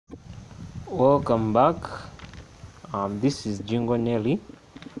Welcome back. This is Jingo Nelly,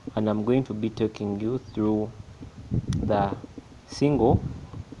 and I'm going to be taking you through the single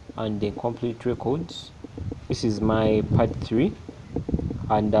and the complete records. This is my part 3,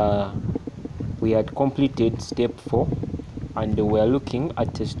 and we had completed step 4, and we are looking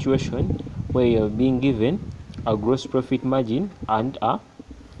at a situation where you're being given a gross profit margin and a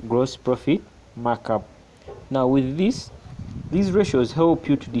gross profit markup. Now with these ratios help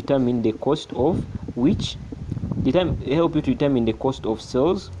you to determine the cost of the cost of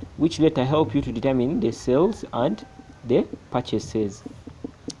sales, which later help you to determine the sales and the purchases.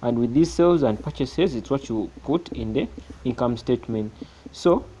 And with these sales and purchases, it's what you put in the income statement.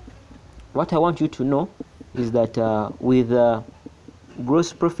 So what I want you to know is that with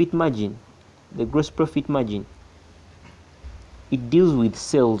gross profit margin, the gross profit margin, it deals with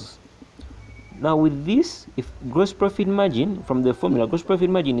sales. Now with this, if gross profit margin, from the formula, gross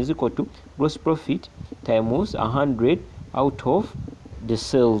profit margin is equal to gross profit times 100 out of the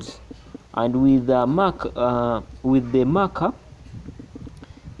sales, and with the markup,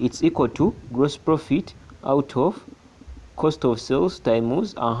 it's equal to gross profit out of cost of sales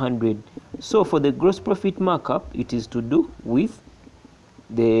times 100. So for the gross profit markup, it is to do with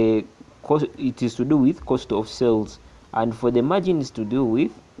the cost. It is to do with cost of sales, and for the margin is to do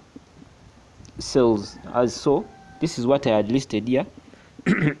with sales. As so, this is what I had listed here.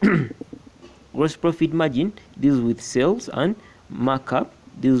 Gross profit margin deals with sales and markup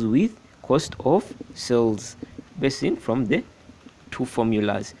deals with cost of sales, based from the two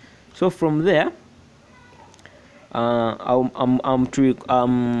formulas. So from there, I'm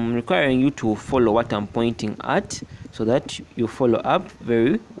requiring you to follow what I'm pointing at so that you follow up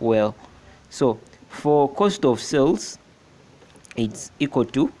very well. So for cost of sales, it's equal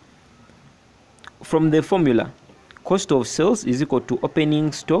to, from the formula, cost of sales is equal to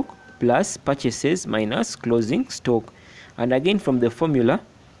opening stock plus purchases minus closing stock. And again, from the formula,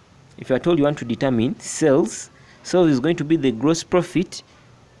 if you are told you want to determine sales is going to be the gross profit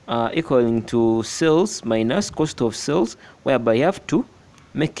equaling to sales minus cost of sales, whereby you have to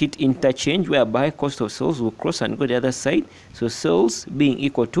make it interchange, whereby cost of sales will cross and go the other side. So sales being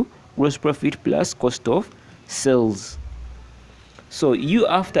equal to gross profit plus cost of sales. So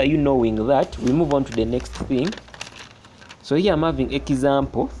after knowing that, we move on to the next thing. So here I'm having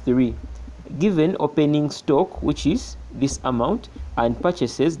example 3. Given opening stock, which is this amount, and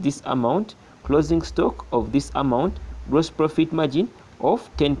purchases this amount, closing stock of this amount, gross profit margin of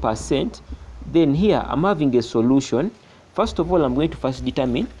 10%. Then here I'm having a solution. First of all, I'm going to first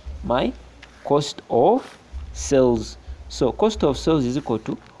determine my cost of sales. So cost of sales is equal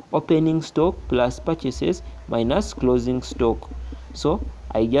to opening stock plus purchases minus closing stock. So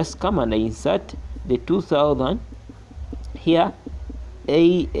I just come and I insert the 2,000 here,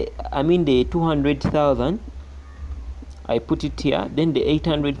 the 200,000, I put it here, then the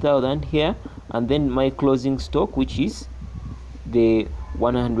 800,000 here, and then my closing stock, which is the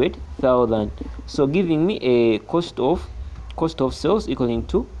 100,000. So giving me a cost of sales equaling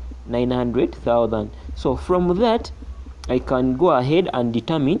to 900,000. So from that, I can go ahead and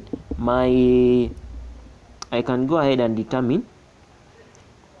determine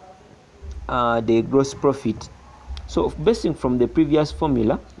the gross profit. So basing from the previous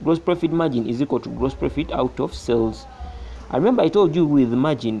formula, gross profit margin is equal to gross profit out of sales. I remember I told you with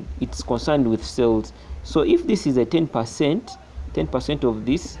margin, it's concerned with sales. So if this is a 10% of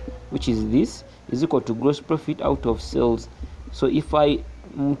this, which is this, is equal to gross profit out of sales. So if I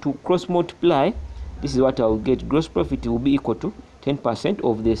to cross multiply, this is what I will get. Gross profit will be equal to 10%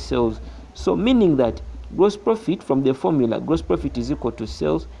 of the sales. So meaning that gross profit, from the formula, gross profit is equal to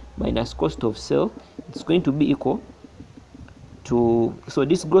sales minus cost of sale. It's going to be equal to, so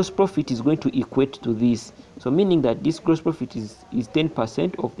this gross profit is going to equate to this. So meaning that this gross profit is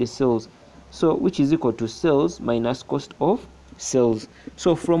 10% of the sales, so which is equal to sales minus cost of sales.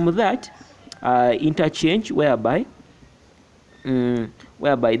 So from that, interchange, whereby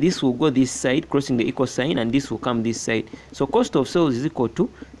this will go this side, crossing the equal sign, and this will come this side. So cost of sales is equal to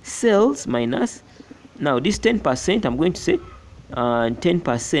sales minus, now this 10%, I'm going to say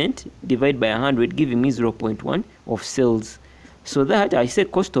 10% divided by 100, giving me 0.1 of sales. So that I say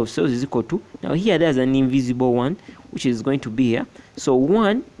cost of sales is equal to, now here there's an invisible one, which is going to be here. So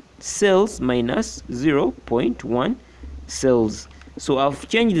 1 sales minus 0.1 sales. So I've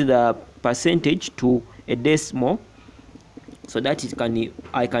changed the percentage to a decimal so that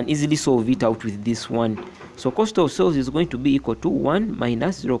I can easily solve it out with this one. So cost of sales is going to be equal to 1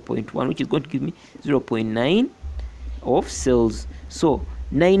 minus 0.1, which is going to give me 0.9 of sales. So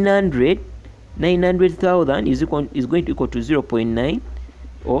 900,000 is going to equal to 0.9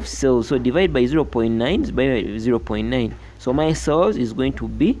 of sales. So divide by 0.9 is by 0.9. So my sales is going to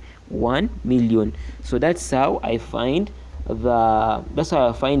be 1 million. So that's how I find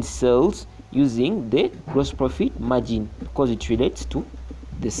sales using the gross profit margin, because it relates to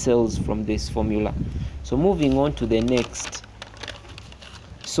the sales from this formula. So moving on to the next.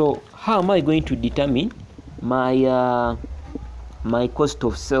 So how am I going to determine my my cost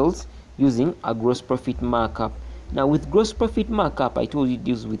of sales using a gross profit markup? Now with gross profit markup, I told you it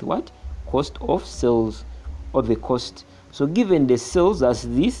deals with what? Cost of sales, or the cost. So given the sales as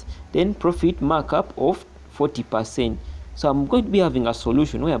this, then profit markup of 40%. So I'm going to be having a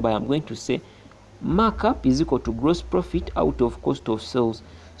solution whereby I'm going to say markup is equal to gross profit out of cost of sales.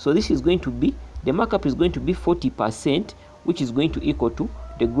 So this is going to be, the markup is going to be 40%, which is going to equal to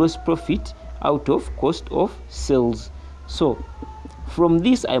the gross profit out of cost of sales. So from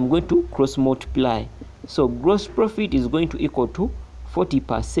this, I'm going to cross multiply. So gross profit is going to equal to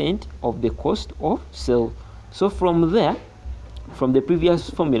 40% of the cost of sale. So from there, from the previous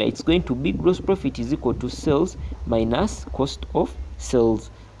formula, it's going to be gross profit is equal to sales minus cost of sales.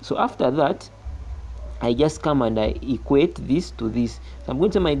 So after that, I just come and I equate this to this. So I'm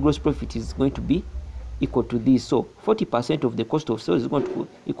going to say my gross profit is going to be equal to this. So 40% of the cost of sales is going to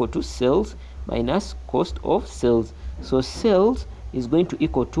equal to sales minus cost of sales. So sales is going to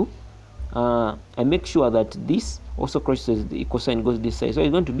equal to, I make sure that this also crosses the equal sign, goes this side. So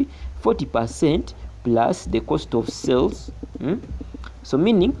it's going to be 40% plus the cost of sales. So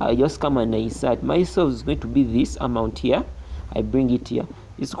meaning I just come and I insert my sales is going to be this amount here. I bring it here.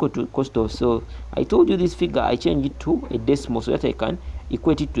 It's equal to cost of sales. I told you this figure, I change it to a decimal so that I can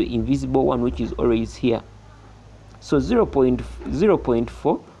equate it to the invisible one, which is always here. So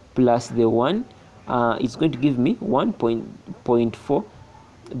 0.4 plus the 1, it's going to give me 1.4.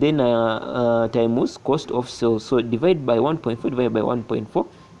 Then times cost of sales. So divide by 1.4, divide by 1.4,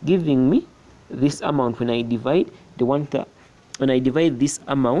 giving me this amount. When I divide this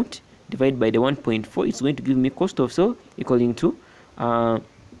amount, divide by the 1.4, it's going to give me cost of sale equaling to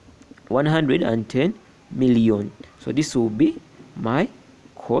 110 million. So this will be my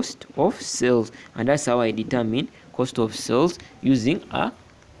cost of sales, and that's how I determine cost of sales using a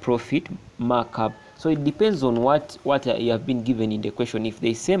profit markup. So it depends on what you have been given in the question. If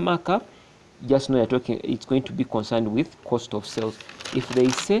they say markup, just know it's going to be concerned with cost of sales. If they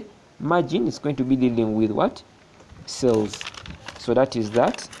say margin, it's going to be dealing with what? Sales. So that is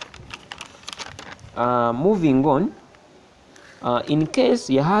that. Moving on, in case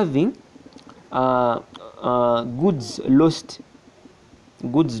you're having goods lost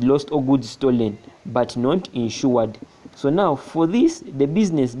or goods stolen but not insured. So now for this, the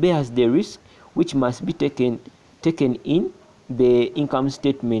business bears the risk which must be taken in the income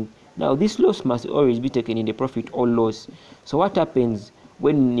statement. Now this loss must always be taken in the profit or loss. So what happens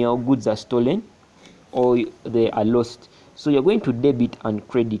when your goods are stolen or they are lost? So you're going to debit and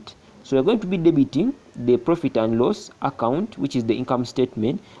credit. So you're going to be debiting the profit and loss account, which is the income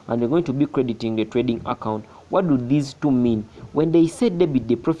statement, and you're going to be crediting the trading account. What do these two mean? When they say debit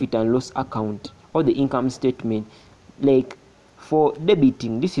the profit and loss account or the income statement, like for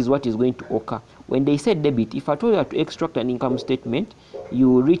debiting, this is what is going to occur. When they say debit, if I told you to extract an income statement,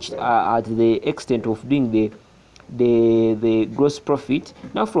 you reach at the extent of doing the gross profit.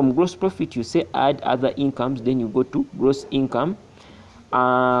 Now from gross profit, you say add other incomes, then you go to gross income.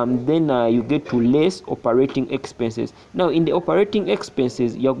 Then you get to less operating expenses. Now in the operating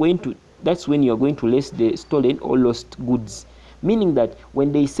expenses, that's when you're going to less the stolen or lost goods. Meaning that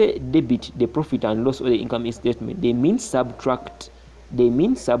when they say debit the profit and loss or the income statement, they mean subtract. When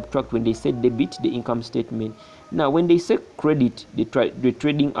they say debit the income statement. Now when they say credit the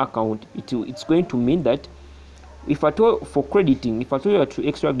trading account, it's going to mean that if I told you to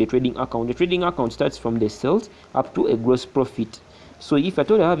extract the trading account starts from the sales up to a gross profit. So if I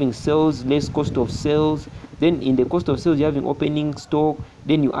told you having sales less cost of sales, then in the cost of sales you're having opening stock,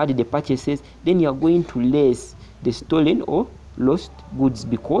 then you add the purchases, then you're going to less the stolen or lost goods,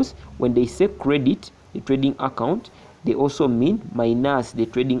 because when they say credit the trading account, they also mean minus the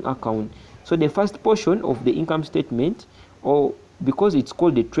trading account. So the first portion of the income statement, or because it's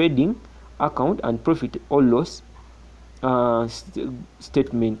called the trading account and profit or loss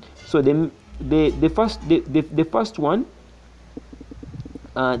statement, so the first one,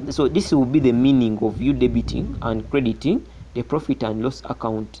 so this will be the meaning of you debiting and crediting the profit and loss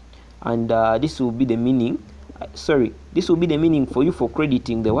account, and this will be the meaning this will be the meaning for you for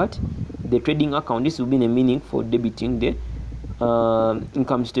crediting the trading account. This will be the meaning for debiting the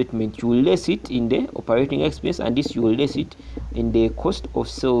income statement. You will less it in the operating expense, and this you will less it in the cost of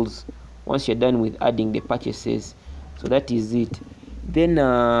sales once you're done with adding the purchases. So that is it. Then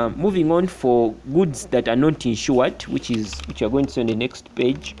moving on for goods that are not insured, which are going to see on the next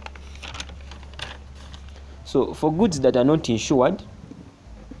page. So for goods that are not insured,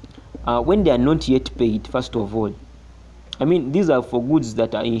 when they are not yet paid, first of all, I mean these are for goods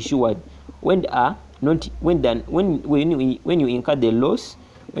that are insured when you incur the loss,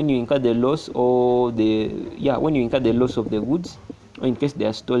 when you incur the loss of the goods, or in case they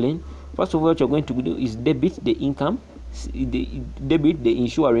are stolen. First of all, what you're going to do is debit the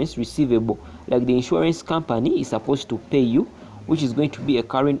insurance receivable. Like the insurance company is supposed to pay you, which is going to be a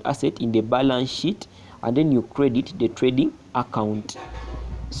current asset in the balance sheet, and then you credit the trading account.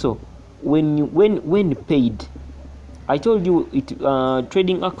 So when paid, I told you it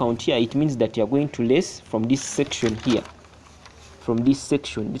trading account here, it means that you're going to less from this section here. From this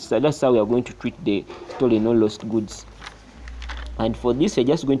section, that's how we are going to treat the stolen or lost goods. And for this, you're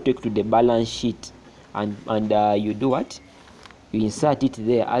just going to take to the balance sheet, and you do what? You insert it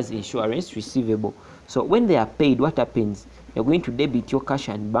there as insurance receivable. So when they are paid, what happens? You're going to debit your cash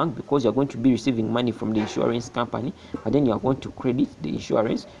and bank, because you're going to be receiving money from the insurance company, and then you are going to credit the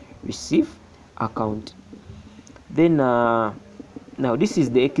insurance receive account. Then now this is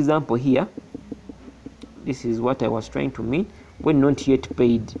the example here. This is what I was trying to mean. When not yet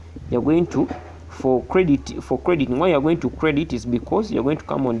paid, you're going to for crediting. Why you're going to credit is because you're going to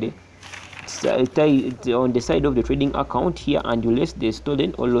come on the side of the trading account here, and you list the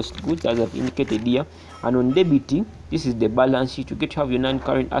stolen or lost goods as I've indicated here. And on debiting, this is the balance sheet. You get to have your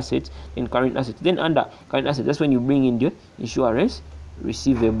non-current assets and current assets. Then under current assets, that's when you bring in the insurance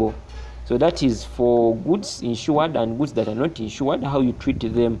receivable. So that is for goods insured and goods that are not insured, how you treat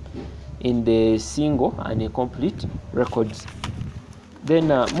them in the single and a complete records. Then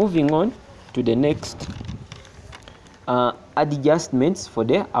moving on to the next, adjustments for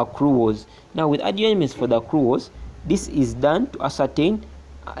the accruals. Now with adjustments for the accruals, this is done to ascertain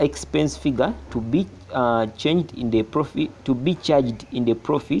expense figure to be changed in the profit, to be charged in the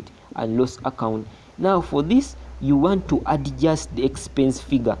profit and loss account. Now for this, you want to adjust the expense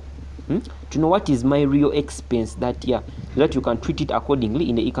figure to know what is my real expense that year, so that you can treat it accordingly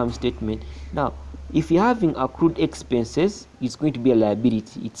in the income statement. Now if you're having accrued expenses, it's going to be a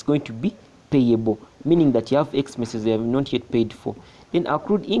liability. It's going to be payable, meaning that you have expenses they have not yet paid for. Then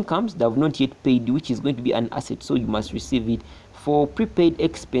accrued incomes that have not yet paid, which is going to be an asset, so you must receive it. For prepaid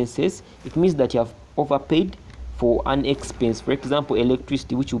expenses, it means that you have overpaid for an expense, for example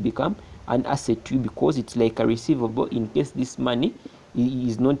electricity, which will become an asset to you because it's like a receivable in case this money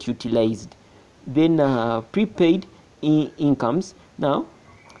is not utilized. Then prepaid incomes. Now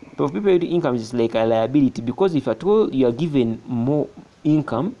for prepaid incomes, is like a liability, because if at all you are given more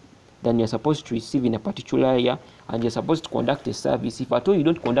income than you're supposed to receive in a particular year, and you're supposed to conduct a service, if at all you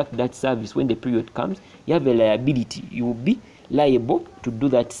don't conduct that service when the period comes, you have a liability. You will be liable to do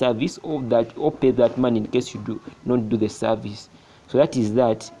that service or pay that money in case you do not do the service. So that is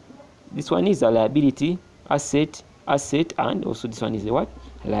that. This one is a liability, asset, and also this one is a what?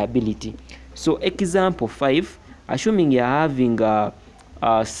 Liability. So example 5, assuming you're having a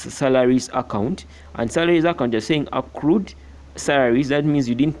salaries account, and salaries account, you're saying accrued salaries. That means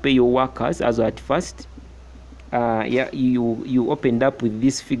you didn't pay your workers as at first. You opened up with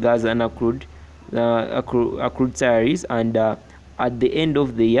these figures and accrued salaries, and at the end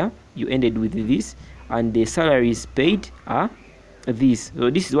of the year you ended with this, and the salaries paid are this. So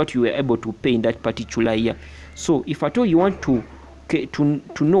this is what you were able to pay in that particular year. So if at all you want to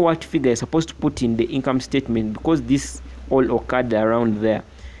know what figure you're supposed to put in the income statement, because this all occurred around there,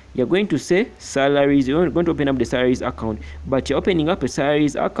 you're going to say salaries. You're going to open up the salaries account, but you're opening up a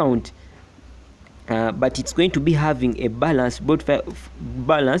salaries account, but it's going to be having a balance both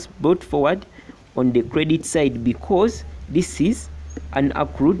forward on the credit side, because this is an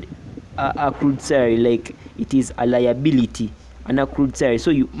accrued salary, like it is a liability, an accrued salary.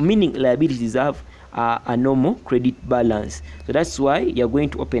 So meaning liabilities have a normal credit balance. So that's why you're going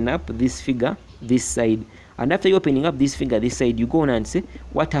to open up this figure this side, and after you opening up this figure this side, you go on and say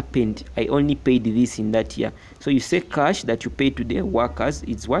what happened. I only paid this in that year. So you say cash that you paid to the workers,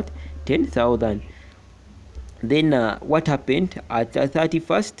 it's what? 10,000. Then what happened at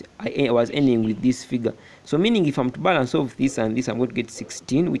 31st, I was ending with this figure. So meaning if I'm to balance off this and this, I'm going to get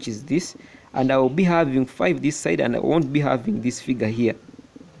 16, which is this, and I will be having 5 this side, and I won't be having this figure here.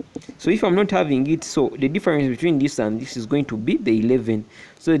 So if I'm not having it, so the difference between this and this is going to be the 11.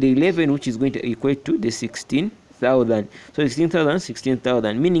 So the 11, which is going to equate to the 16,000. So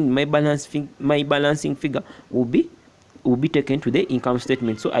 16,000, meaning my balancing figure will be taken to the income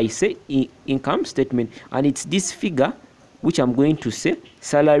statement. So I say income statement, and it's this figure which I'm going to say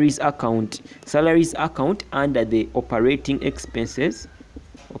salaries account under the operating expenses,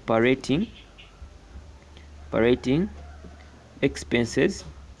 operating expenses,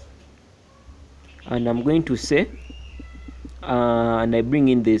 and I'm going to say and I bring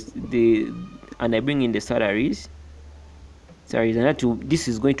in the salaries, and this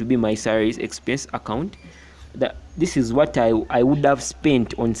is going to be my salaries expense account. This is what I would have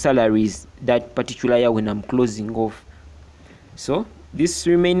spent on salaries that particular year when I'm closing off. So this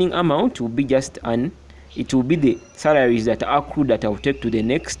remaining amount will be it will be the salaries that are accrued that I'll take to the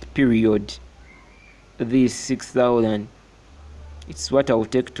next period. This 6,000, it's what I'll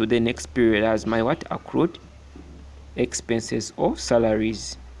take to the next period as my accrued expenses or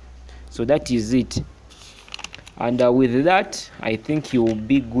salaries. So that is it, and with that I think you will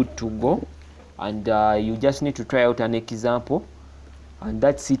be good to go, and you just need to try out an example, and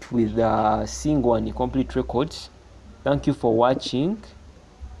that's it with single and complete records. Thank you for watching.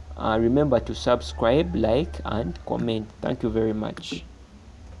 Remember to subscribe, like, and comment. Thank you very much.